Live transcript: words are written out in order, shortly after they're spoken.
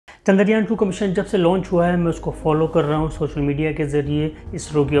चंद्रयान 2 का मिशन जब से लॉन्च हुआ है मैं उसको फॉलो कर रहा हूँ सोशल मीडिया के ज़रिए,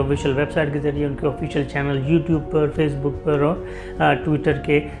 इसरो की ऑफिशियल वेबसाइट के ज़रिए, उनके ऑफिशियल चैनल यूट्यूब पर, फेसबुक पर और ट्विटर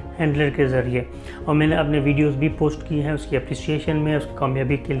के हैंडलर के ज़रिए। और मैंने अपने वीडियोस भी पोस्ट किए हैं उसकी अप्रिसिएशन में, उसकी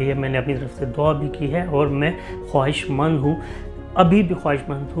कामयाबी के लिए मैंने अपनी तरफ से दुआ भी की है। और मैं ख्वाहिशमंद हूँ, अभी भी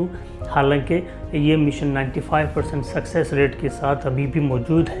ख्वाहिशमंद हूँ, हालांकि ये मिशन 95% सक्सेस रेट के साथ अभी भी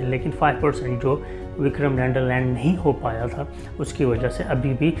मौजूद है, लेकिन 5% जो विक्रम लैंडर लैंड नहीं हो पाया था उसकी वजह से अभी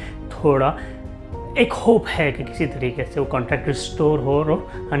भी थोड़ा एक होप है कि किसी तरीके से वो कॉन्ट्रैक्ट रिस्टोर हो और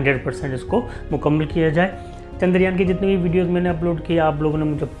 100% इसको मुकम्मल किया जाए। चंद्रयान की जितनी भी वीडियोस मैंने अपलोड किया, आप लोगों ने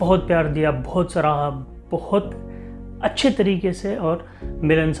मुझे बहुत प्यार दिया, बहुत सराहा, बहुत अच्छे तरीके से और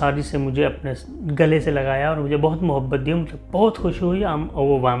मिलनसारी से मुझे अपने गले से लगाया और मुझे बहुत मोहब्बत दी। मुझे बहुत खुशी हुई, I am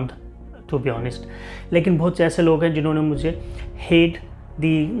overwhelmed to be honest. लेकिन बहुत से ऐसे लोग हैं जिन्होंने मुझे हेट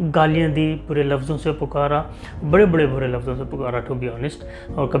दी, गालियाँ दी, बुरे लफ्ज़ों से पुकारा, बड़े बुरे लफ्ज़ों से पुकारा टू बी ऑनेस्ट।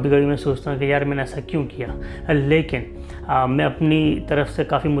 और कभी कभी मैं सोचता हूँ कि यार मैंने ऐसा क्यों किया, लेकिन मैं अपनी तरफ से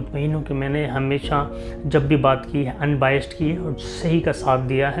काफ़ी मुतमईन हूँ कि मैंने हमेशा जब भी बात की है अनबायस्ड की है और सही का साथ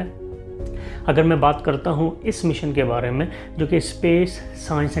दिया है। अगर मैं बात करता हूँ इस मिशन के बारे में जो कि स्पेस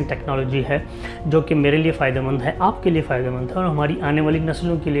साइंस एंड टेक्नोलॉजी है, जो कि मेरे लिए फ़ायदेमंद है, आपके लिए फ़ायदेमंद है और हमारी आने वाली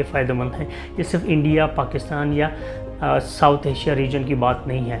नस्लों के लिए फ़ायदेमंद है। ये सिर्फ इंडिया, पाकिस्तान या साउथ एशिया रीजन की बात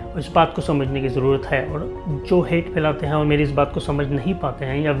नहीं है। इस बात को समझने की ज़रूरत है। और जो हेट फैलाते हैं और मेरी इस बात को समझ नहीं पाते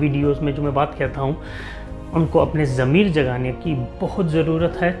हैं या वीडियोस में जो मैं बात कहता हूँ उनको अपने ज़मीर जगाने की बहुत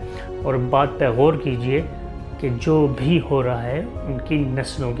ज़रूरत है। और बात पर गौर कीजिए कि जो भी हो रहा है उनकी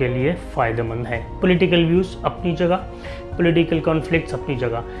नस्लों के लिए फ़ायदेमंद है। पॉलिटिकल व्यूज़ अपनी जगह, पॉलिटिकल कॉन्फ्लिक्ट्स अपनी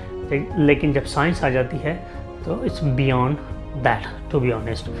जगह, लेकिन जब साइंस आ जाती है तो it's beyond that to be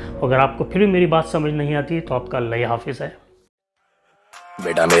honest. अगर आपको फिर भी मेरी बात समझ नहीं आती तो आपका अल्लाह हाफिज़ है।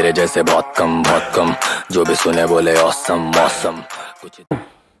 बेटा मेरे जैसे बहुत कम जो भी सुने बोले ऑसम ऑसम कुछ।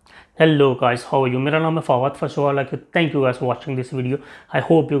 Hello guys, how are you? मेरा नाम है Fawad. First of all I thank you guys for watching this video. I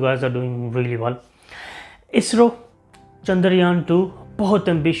hope you guys are doing really well. ISRO Chandrayaan 2 बहुत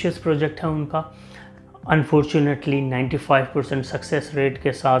एम्बिशियस प्रोजेक्ट है उनका। अनफॉर्चुनेटली 95% सक्सेस रेट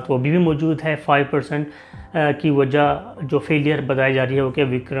के साथ वो अभी भी मौजूद है। 5% की वजह जो फेलियर बताई जा रही है वो कि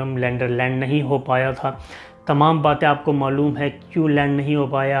विक्रम लैंडर लैंड नहीं हो पाया था। तमाम बातें आपको मालूम है, क्यों लैंड नहीं हो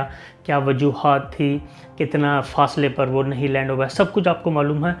पाया, क्या वजूहात थी, कितना फासले पर वो नहीं लैंड हो पाया, सब कुछ आपको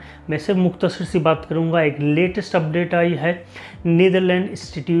मालूम है। मैं सिर्फ मुख्तसर सी बात करूँगा। एक लेटेस्ट अपडेट आई है नीदरलैंड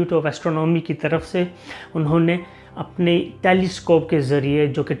इंस्टीट्यूट ऑफ एस्ट्रोनॉमी की तरफ से। उन्होंने अपने टेलीस्कोप के ज़रिए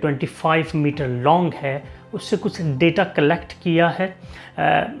जो कि 25 मीटर लॉन्ग है उससे कुछ डेटा कलेक्ट किया है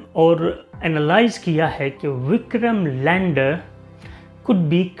और एनालाइज किया है कि Vikram lander could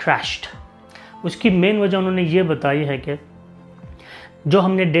be crashed. उसकी मेन वजह उन्होंने ये बताई है कि जो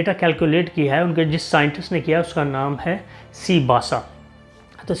हमने डेटा कैलकुलेट किया है, उनके जिस साइंटिस्ट ने किया उसका नाम है सी बासा।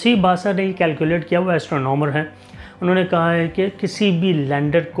 तो सी बासा ने कैलकुलेट किया, वो एस्ट्रोनॉमर हैं। उन्होंने कहा है कि किसी भी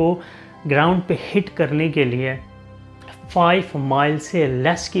लैंडर को ग्राउंड पे हिट करने के लिए 5 माइल से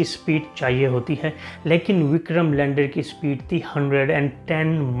लेस की स्पीड चाहिए होती है, लेकिन विक्रम लैंडर की स्पीड थी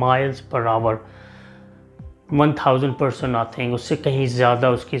 110 माइल्स पर आवर, 1000% नथिंग, उससे कहीं ज़्यादा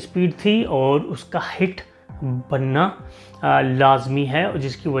उसकी स्पीड थी और उसका हिट बनना लाजमी है और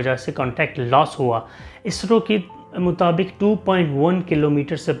जिसकी वजह से कांटेक्ट लॉस हुआ। इसरो के मुताबिक 2.1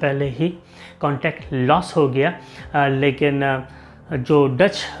 किलोमीटर से पहले ही कांटेक्ट लॉस हो गया, लेकिन जो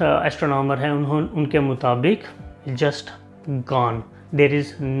डच एस्ट्रोनॉमर हैं उनके मुताबिक just gone, there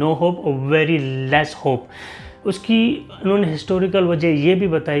is no hope और वेरी लेस होप। उसकी उन्होंने हिस्टोरिकल वजह ये भी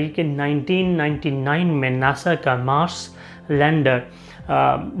बताई कि 1999 में नासा का मार्स लैंडर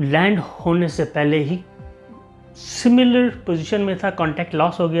लैंड होने से पहले ही सिमिलर पोजीशन में था, कांटेक्ट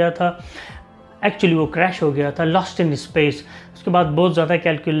लॉस हो गया था, एक्चुअली वो क्रैश हो गया था, लॉस्ट इन स्पेस। उसके बाद बहुत ज़्यादा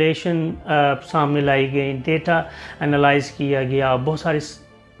कैलकुलेशन सामने लाई गई, डेटा एनालाइज किया गया, बहुत सारी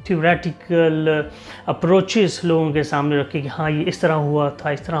थ्योरेटिकल अप्रोचेस लोगों के सामने रखे कि हाँ ये इस तरह हुआ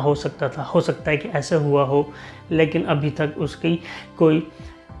था, इस तरह हो सकता था, हो सकता है कि ऐसे हुआ हो, लेकिन अभी तक उसकी कोई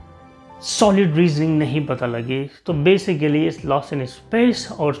सॉलिड रीजनिंग नहीं पता लगी। तो बेसिकली इस लॉस इन स्पेस,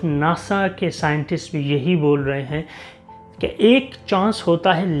 और नासा के साइंटिस्ट भी यही बोल रहे हैं कि एक चांस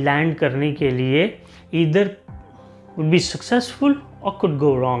होता है लैंड करने के लिए, ईदर वुड बी सक्सेसफुल और could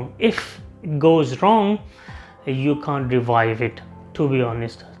go wrong. If it goes wrong you can't revive it to be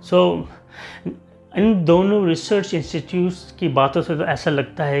honest. सो इन दोनों रिसर्च इंस्टीट्यूट्स की बातों से तो ऐसा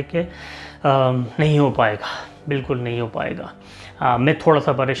लगता है कि नहीं हो पाएगा, बिल्कुल नहीं हो पाएगा। मैं थोड़ा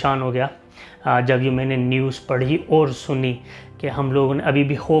सा परेशान हो गया जब ये मैंने न्यूज़ पढ़ी और सुनी कि हम लोगों ने अभी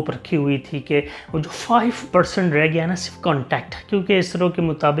भी होप रखी हुई थी कि वो जो 5% रह गया ना सिर्फ कांटेक्ट, क्योंकि इसरो के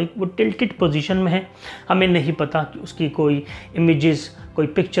मुताबिक वो टिल्टेड पोजीशन में है, हमें नहीं पता कि उसकी कोई इमेजेस कोई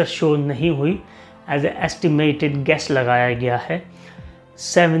पिक्चर शो नहीं हुई। एज ए एस्टिमेटेड गेस लगाया गया है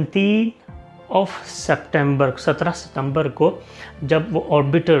 17 सितंबर को जब वो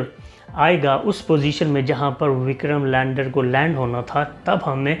ऑर्बिटर आएगा उस पोजीशन में जहाँ पर विक्रम लैंडर को लैंड होना था, तब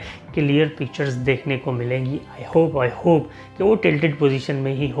हमें क्लियर पिक्चर्स देखने को मिलेंगी। आई होप कि वो टिल्टेड पोजीशन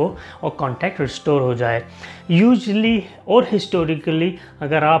में ही हो और कांटेक्ट रिस्टोर हो जाए। यूजुअली और हिस्टोरिकली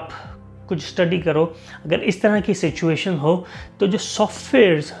अगर आप कुछ स्टडी करो, अगर इस तरह की सिचुएशन हो तो जो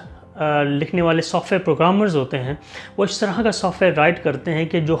सॉफ्टवेयर्स लिखने वाले सॉफ्टवेयर प्रोग्रामर्स होते हैं वो इस तरह का सॉफ्टवेयर राइट करते हैं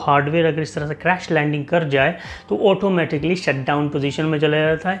कि जो हार्डवेयर अगर इस तरह से क्रैश लैंडिंग कर जाए तो ऑटोमेटिकली शट डाउन पोजीशन में चला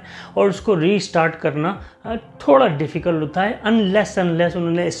जाता है और उसको रीस्टार्ट करना थोड़ा डिफ़िकल्ट होता है अनलेस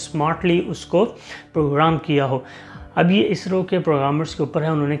उन्होंने स्मार्टली उसको प्रोग्राम किया हो। अब ये इसरो के प्रोग्रामर्स के ऊपर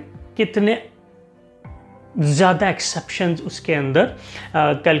है उन्होंने कितने ज़्यादा एक्सेप्शंस उसके अंदर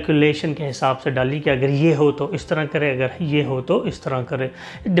कैलकुलेशन के हिसाब से डाली कि अगर ये हो तो इस तरह करे, अगर ये हो तो इस तरह करे,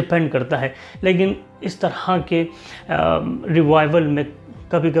 डिपेंड करता है। लेकिन इस तरह के रिवाइवल में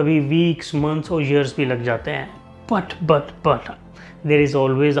कभी कभी वीक्स, मंथ्स और ईयर्स भी लग जाते हैं। But there is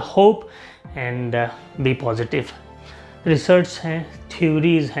always a hope and B positive. Research हैं,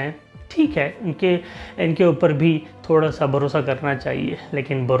 थ्योरीज़ हैं, ठीक है, इनके ऊपर भी थोड़ा सा भरोसा करना चाहिए,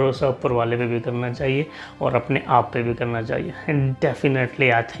 लेकिन भरोसा ऊपर वाले पे भी करना चाहिए और अपने आप पे भी करना चाहिए। एंड डेफिनेटली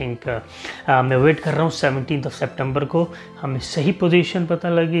आई थिंक मैं वेट कर रहा हूँ 17 सितंबर को हमें सही पोजीशन पता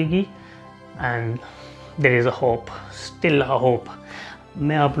लगेगी and there is a hope, still a hope.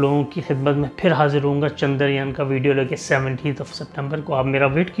 मैं आप लोगों की खिदमत में फिर हाजिर होऊंगा चंद्रयान का वीडियो लेके 17 सितंबर को। आप मेरा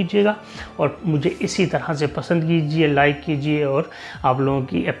वेट कीजिएगा और मुझे इसी तरह से पसंद कीजिए, लाइक कीजिए और आप लोगों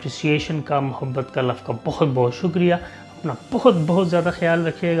की अप्रिसिएशन का, मोहब्बत का, लफ़ का बहुत बहुत शुक्रिया। अपना बहुत ज़्यादा ख्याल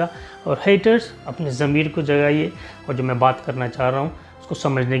रखिएगा और हेटर्स अपने ज़मीर को जगाइए और जो मैं बात करना चाह रहा हूँ उसको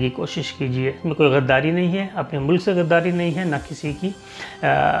समझने की कोशिश कीजिए। इसमें कोई गद्दारी नहीं है, अपने मुल्क से गद्दारी नहीं है, ना किसी की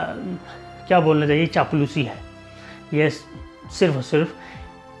क्या बोलना चाहिए, चापलूसी है। ये सिर्फ और सिर्फ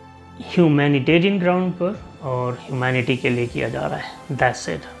ह्यूमैनिटेरियन ग्राउंड पर और ह्यूमैनिटी के लिए किया जा रहा है। That's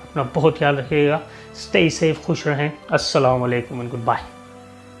it. अपना बहुत ख्याल रखिएगा, स्टे सेफ, खुश रहें। अस्सलाम वालेकुम एंड गुड बाय।